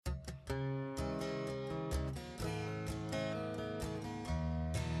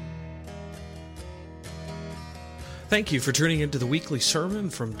Thank you for tuning into the weekly sermon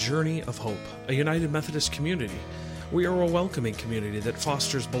from Journey of Hope, a United Methodist community. We are a welcoming community that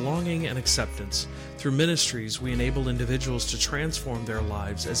fosters belonging and acceptance. Through ministries, we enable individuals to transform their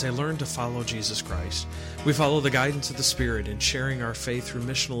lives as they learn to follow Jesus Christ. We follow the guidance of the Spirit in sharing our faith through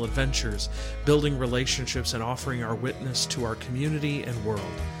missional adventures, building relationships, and offering our witness to our community and world.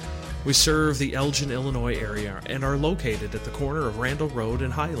 We serve the Elgin, Illinois area and are located at the corner of Randall Road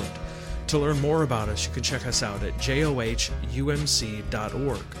and Highland. To learn more about us, you can check us out at johumc.org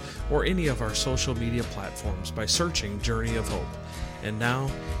or any of our social media platforms by searching Journey of Hope. And now,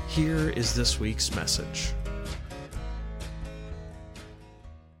 here is this week's message.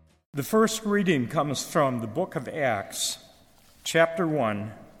 The first reading comes from the book of Acts, chapter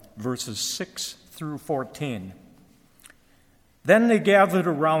 1, verses 6 through 14. Then they gathered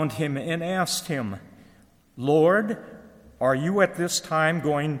around him and asked him, "Lord, are you at this time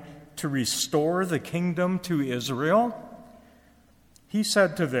going to restore the kingdom to Israel?" He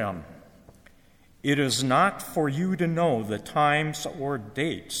said to them, "It is not for you to know the times or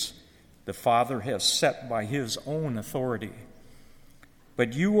dates the Father has set by his own authority.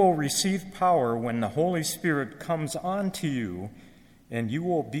 But you will receive power when the Holy Spirit comes onto you, and you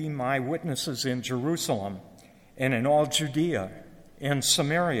will be my witnesses in Jerusalem and in all Judea and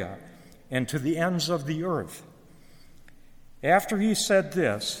Samaria and to the ends of the earth." After he said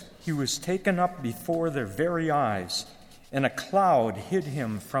this, he was taken up before their very eyes, and a cloud hid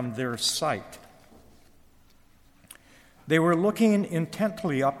him from their sight. They were looking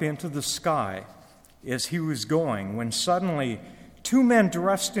intently up into the sky as he was going, when suddenly 2 men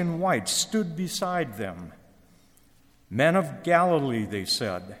dressed in white stood beside them. "Men of Galilee," they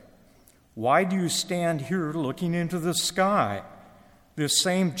said, "why do you stand here looking into the sky? This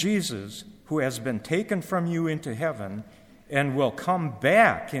same Jesus, who has been taken from you into heaven and will come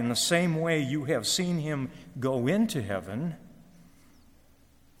back in the same way you have seen him go into heaven."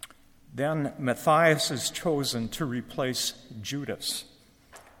 Then Matthias is chosen to replace Judas.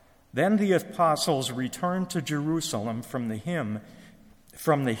 Then the apostles returned to Jerusalem from the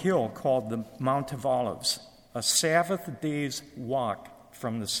hill called the Mount of Olives, a Sabbath day's walk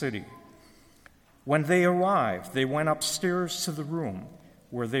from the city. When they arrived, they went upstairs to the room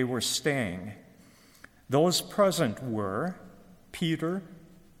where they were staying. Those present were Peter,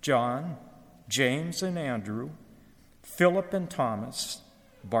 John, James and Andrew, Philip and Thomas,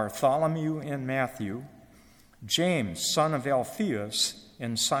 Bartholomew and Matthew, James, son of Alphaeus,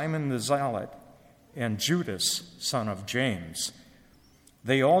 and Simon the Zealot, and Judas, son of James.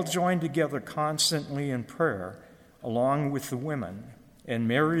 They all joined together constantly in prayer, along with the women, and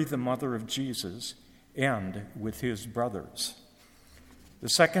Mary, the mother of Jesus, and with his brothers. The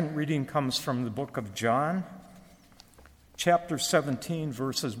second reading comes from the book of John, chapter 17,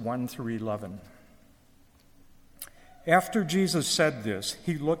 verses 1 through 11. After Jesus said this,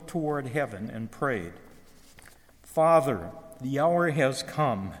 he looked toward heaven and prayed, "Father, the hour has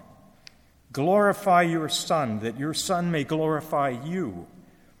come. Glorify your Son, that your Son may glorify you.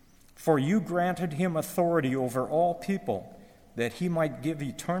 For you granted him authority over all people, that he might give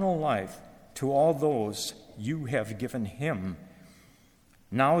eternal life to all those you have given him.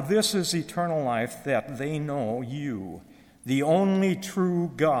 Now this is eternal life, that they know you, the only true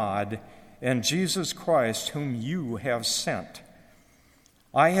God, and Jesus Christ, whom you have sent.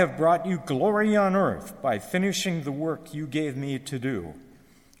 I have brought you glory on earth by finishing the work you gave me to do.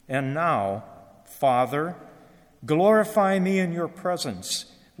 And now, Father, glorify me in your presence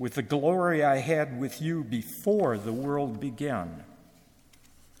with the glory I had with you before the world began."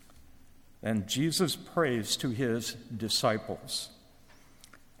 And Jesus prays to his disciples,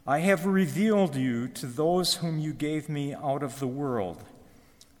 "I have revealed you to those whom you gave me out of the world.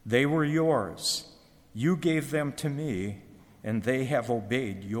 They were yours. You gave them to me, and they have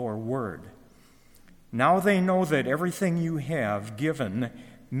obeyed your word. Now they know that everything you have given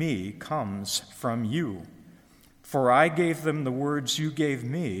me comes from you. For I gave them the words you gave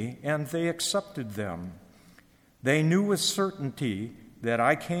me, and they accepted them. They knew with certainty that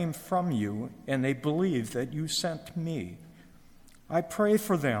I came from you, and they believed that you sent me. I pray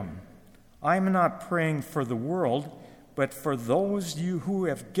for them. I am not praying for the world, but for those you who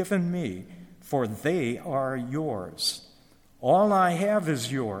have given me, for they are yours. All I have is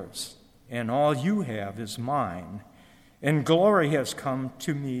yours, and all you have is mine, and glory has come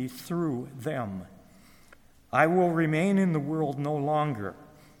to me through them. I will remain in the world no longer,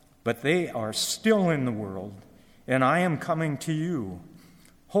 but they are still in the world, and I am coming to you.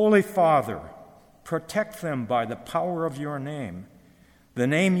 Holy Father, protect them by the power of your name, the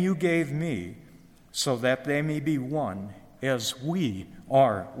name you gave me, so that they may be one as we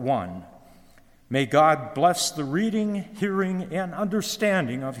are one. May God bless the reading, hearing, and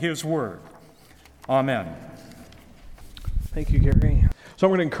understanding of His Word. Amen. Thank you, Gary. So I'm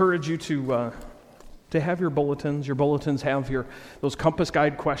going to encourage you to have your bulletins. Your bulletins have those compass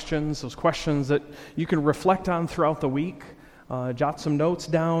guide questions, those questions that you can reflect on throughout the week. Jot some notes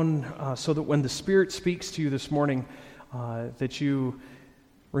down so that when the Spirit speaks to you this morning, that you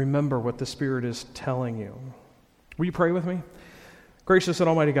remember what the Spirit is telling you. Will you pray with me? Gracious and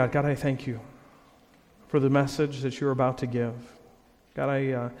Almighty God, God, I thank you for the message that you're about to give. God,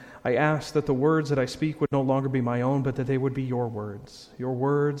 I ask that the words that I speak would no longer be my own, but that they would be your words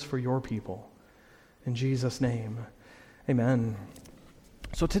for your people. In Jesus' name, amen.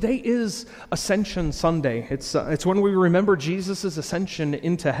 So today is Ascension Sunday. It's when we remember Jesus' ascension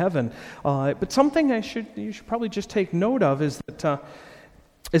into heaven. But something you should probably just take note of is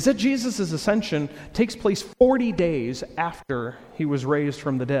that Jesus' ascension takes place 40 days after he was raised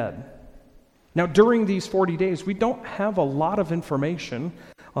from the dead. Now, during these 40 days, we don't have a lot of information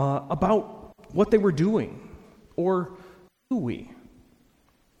about what they were doing, or do we?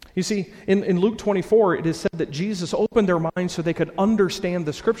 You see, in Luke 24, it is said that Jesus opened their minds so they could understand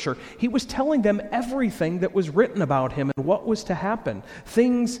the Scripture. He was telling them everything that was written about him and what was to happen,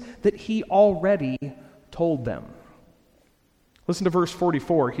 things that he already told them. Listen to verse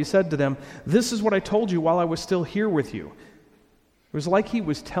 44. He said to them, "This is what I told you while I was still here with you." It was like he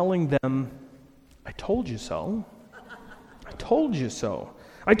was telling them, I told you so. I told you so.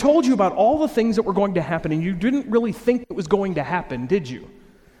 I told you about all the things that were going to happen, and you didn't really think it was going to happen, did you?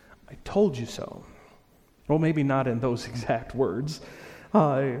 I told you so. Well, maybe not in those exact words,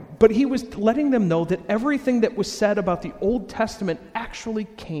 but he was letting them know that everything that was said about the Old Testament actually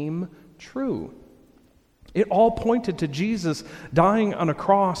came true. It all pointed to Jesus dying on a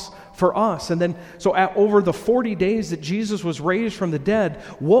cross for us. And then, over the 40 days that Jesus was raised from the dead,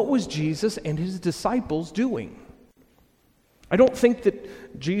 what was Jesus and his disciples doing? I don't think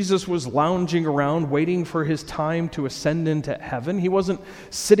that Jesus was lounging around waiting for his time to ascend into heaven. He wasn't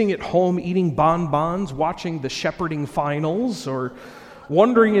sitting at home eating bonbons, watching the shepherding finals, or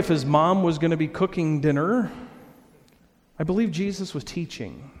wondering if his mom was going to be cooking dinner. I believe Jesus was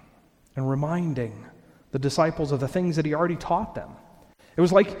teaching and reminding the disciples of the things that he already taught them. It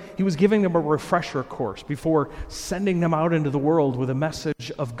was like he was giving them a refresher course before sending them out into the world with a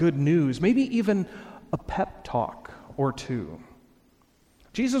message of good news, maybe even a pep talk or two.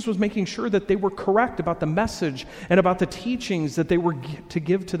 Jesus was making sure that they were correct about the message and about the teachings that they were to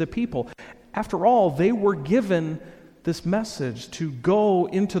give to the people. After all, they were given this message to go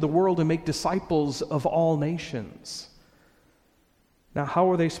into the world and make disciples of all nations. Now, how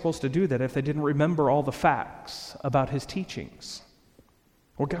were they supposed to do that if they didn't remember all the facts about his teachings?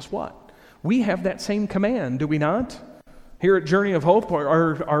 Well, guess what? We have that same command, do we not? Here at Journey of Hope,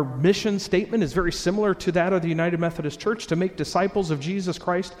 our mission statement is very similar to that of the United Methodist Church, to make disciples of Jesus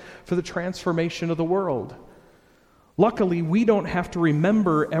Christ for the transformation of the world. Luckily, we don't have to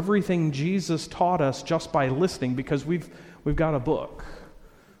remember everything Jesus taught us just by listening, because we've got a book.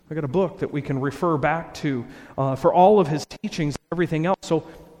 We've got a book that we can refer back to for all of his teachings and everything else. So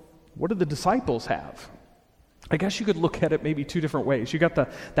what did the disciples have? I guess you could look at it maybe two different ways. You got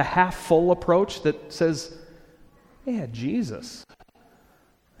the half-full approach that says, they had Jesus.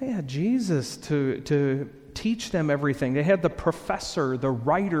 They had Jesus to teach them everything. They had the professor, the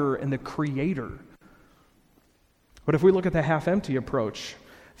writer, and the creator. But if we look at the half-empty approach,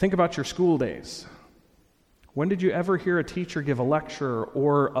 think about your school days. When did you ever hear a teacher give a lecture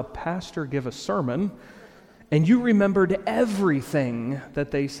or a pastor give a sermon, and you remembered everything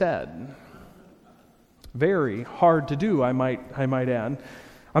that they said? Very hard to do, I might add.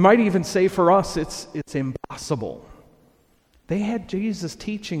 I might even say for us, it's impossible. They had Jesus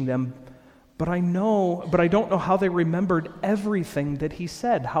teaching them, but I don't know how they remembered everything that he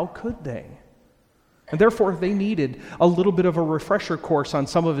said. How could they? And therefore, they needed a little bit of a refresher course on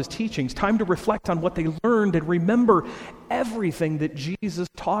some of his teachings, time to reflect on what they learned and remember everything that Jesus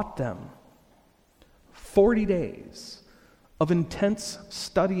taught them. 40 days of intense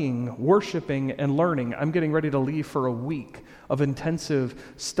studying, worshiping, and learning. I'm getting ready to leave for a week of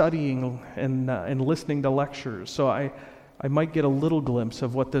intensive studying and listening to lectures. So I might get a little glimpse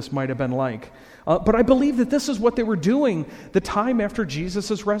of what this might have been like. But I believe that this is what they were doing the time after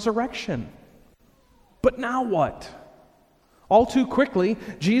Jesus' resurrection. But now what? All too quickly,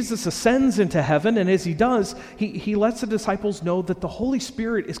 Jesus ascends into heaven, and as he does, he lets the disciples know that the Holy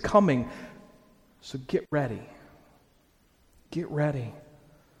Spirit is coming. So get ready. Get ready.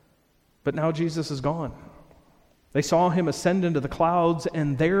 But now Jesus is gone. They saw him ascend into the clouds,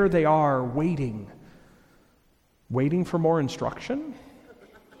 and there they are waiting. Waiting for more instruction?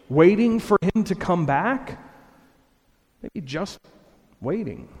 Waiting for him to come back? Maybe just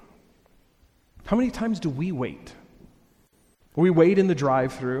waiting. How many times do we wait? We wait in the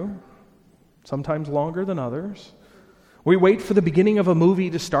drive-thru, sometimes longer than others. We wait for the beginning of a movie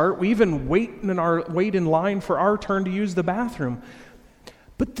to start. We even wait in line for our turn to use the bathroom.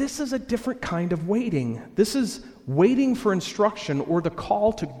 But this is a different kind of waiting. This is waiting for instruction or the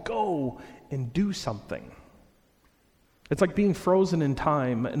call to go and do something. It's like being frozen in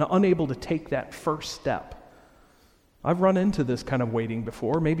time and unable to take that first step. I've run into this kind of waiting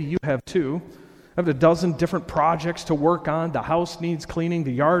before. Maybe you have too. I have a dozen different projects to work on. The house needs cleaning.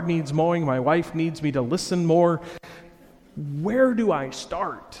 The yard needs mowing. My wife needs me to listen more. Where do I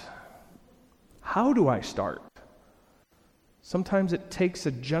start? How do I start? Sometimes it takes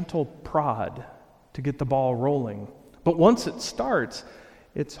a gentle prod to get the ball rolling. But once it starts,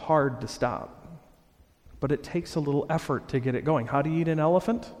 it's hard to stop. But it takes a little effort to get it going. How do you eat an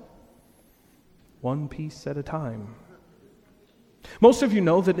elephant? One piece at a time. Most of you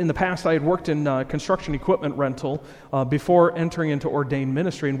know that in the past I had worked in construction equipment rental before entering into ordained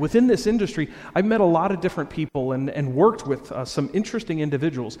ministry. And within this industry, I've met a lot of different people and worked with some interesting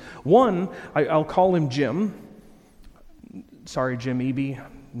individuals. One, I'll call him Jim. Sorry, Jim Eby,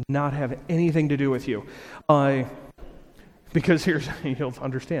 not have anything to do with you. Because you'll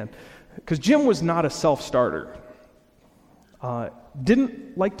understand. Because Jim was not a self-starter.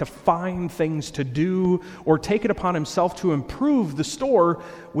 Didn't like to find things to do or take it upon himself to improve the store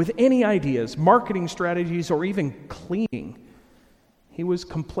with any ideas, marketing strategies, or even cleaning. He was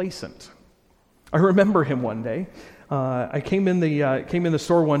complacent. I remember him one day. I came in the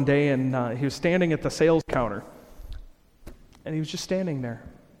store one day, and he was standing at the sales counter, and he was just standing there,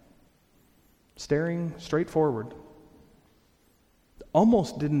 staring straight forward.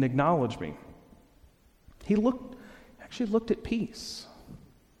 Almost didn't acknowledge me. He actually looked at peace.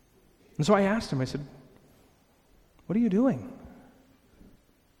 And so I asked him, I said, "What are you doing?"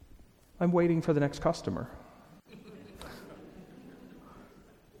 "I'm waiting for the next customer."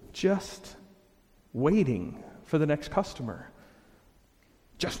 Just waiting for the next customer.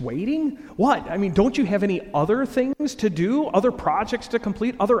 Just waiting? What? I mean, don't you have any other things to do, other projects to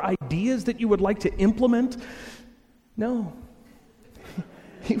complete, other ideas that you would like to implement? No.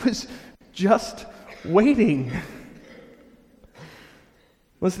 He was just waiting.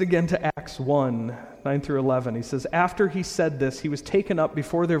 Listen again to Acts 1, 9 through 11. He says, "After he said this, he was taken up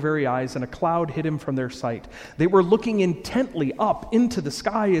before their very eyes, and a cloud hid him from their sight. They were looking intently up into the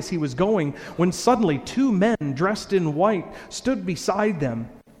sky as he was going, when suddenly 2 men dressed in white stood beside them.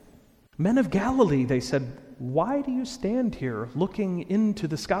 'Men of Galilee,' they said, 'why do you stand here looking into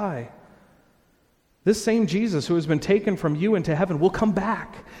the sky? This same Jesus who has been taken from you into heaven will come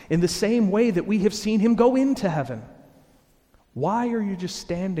back in the same way that we have seen him go into heaven. Why are you just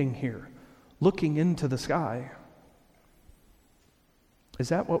standing here looking into the sky?'" Is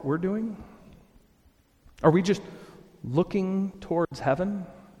that what we're doing? Are we just looking towards heaven?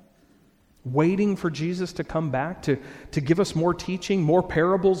 Waiting for Jesus to come back to give us more teaching, more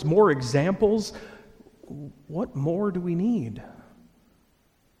parables, more examples? What more do we need?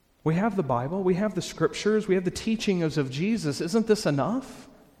 We have the Bible, we have the scriptures, we have the teachings of Jesus. Isn't this enough?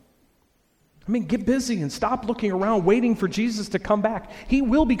 I mean, get busy and stop looking around waiting for Jesus to come back. He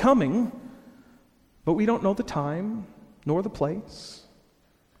will be coming, but we don't know the time nor the place.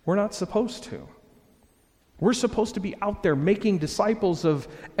 We're not supposed to. We're supposed to be out there making disciples of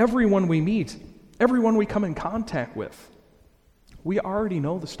everyone we meet, everyone we come in contact with. We already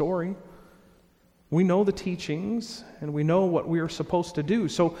know the story. We know the teachings, and we know what we are supposed to do.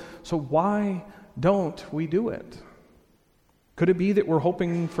 So why don't we do it? Could it be that we're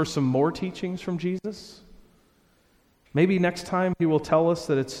hoping for some more teachings from Jesus? Maybe next time he will tell us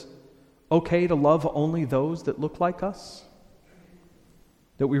that it's okay to love only those that look like us?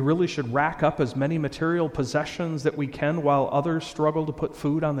 That we really should rack up as many material possessions that we can while others struggle to put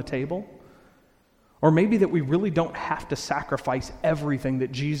food on the table? Or maybe that we really don't have to sacrifice everything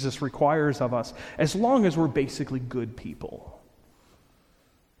that Jesus requires of us as long as we're basically good people.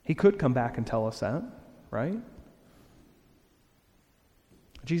 He could come back and tell us that, right?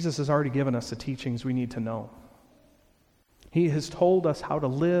 Jesus has already given us the teachings we need to know. He has told us how to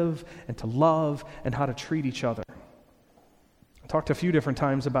live and to love and how to treat each other. I talked a few different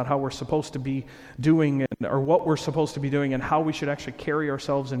times about how we're supposed to be doing or what we're supposed to be doing and how we should actually carry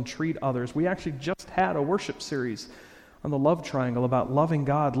ourselves and treat others. We actually just had a worship series on the love triangle about loving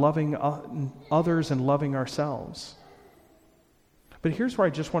God, loving others, and loving ourselves. But here's where I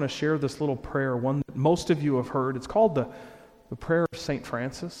just want to share this little prayer, one that most of you have heard. It's called the prayer of St.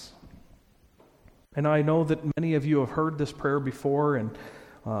 Francis. And I know that many of you have heard this prayer before, and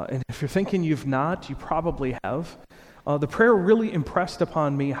And if you're thinking you've not, you probably have. The prayer really impressed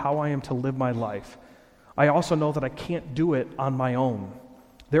upon me how I am to live my life. I also know that I can't do it on my own.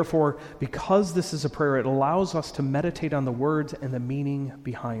 Therefore, because this is a prayer, it allows us to meditate on the words and the meaning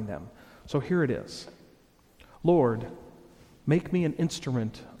behind them. So here it is. Lord, make me an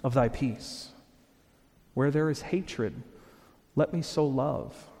instrument of thy peace. Where there is hatred, let me sow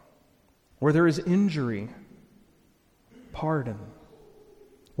love. Where there is injury, pardon.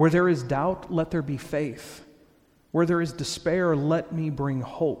 Where there is doubt, let there be faith. Where there is despair, let me bring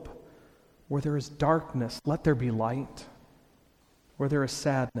hope. Where there is darkness, let there be light. Where there is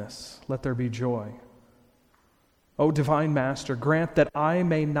sadness, let there be joy. O divine Master, grant that I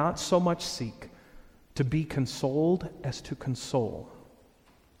may not so much seek to be consoled as to console,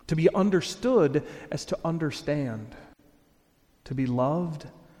 to be understood as to understand, to be loved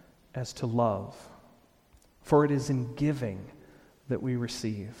as to love. For it is in giving that we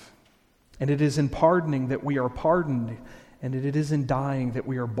receive, and it is in pardoning that we are pardoned, and it is in dying that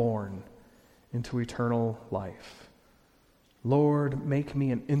we are born into eternal life. Lord, make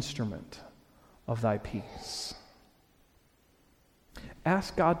me an instrument of thy peace.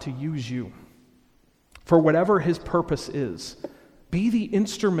 Ask God to use you for whatever his purpose is. Be the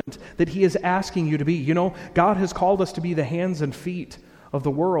instrument that he is asking you to be. You know, God has called us to be the hands and feet of the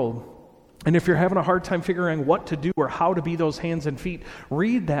world. And if you're having a hard time figuring what to do or how to be those hands and feet,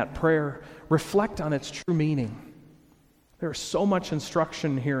 read that prayer. Reflect on its true meaning. There's so much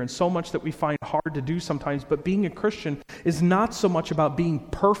instruction here and so much that we find hard to do sometimes, but being a Christian is not so much about being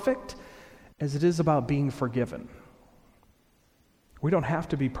perfect as it is about being forgiven. We don't have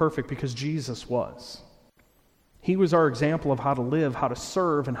to be perfect because Jesus was. He was our example of how to live, how to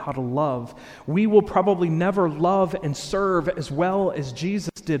serve, and how to love. We will probably never love and serve as well as Jesus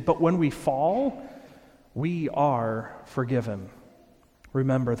did, but when we fall, we are forgiven.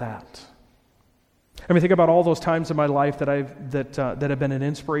 Remember that. I mean, think about all those times in my life that have been an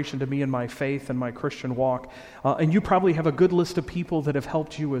inspiration to me in my faith and my Christian walk. And you probably have a good list of people that have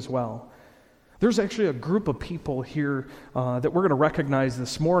helped you as well. There's actually a group of people here that we're going to recognize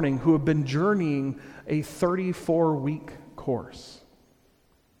this morning who have been journeying a 34-week course,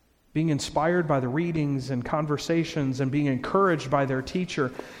 being inspired by the readings and conversations and being encouraged by their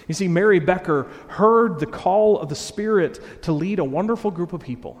teacher. You see, Mary Becker heard the call of the Spirit to lead a wonderful group of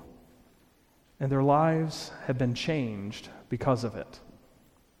people, and their lives have been changed because of it.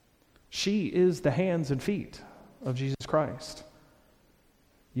 She is the hands and feet of Jesus Christ,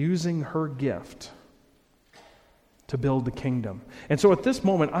 using her gift to build the kingdom. And so at this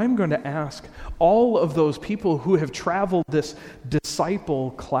moment, I'm going to ask all of those people who have traveled this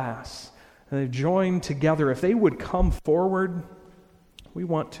disciple class, and they've joined together, if they would come forward. We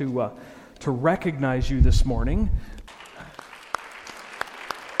want to recognize you this morning.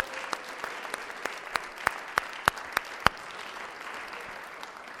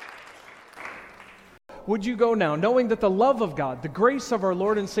 Would you go now, knowing that the love of God, the grace of our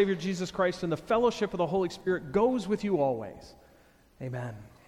Lord and Savior Jesus Christ, and the fellowship of the Holy Spirit goes with you always. Amen.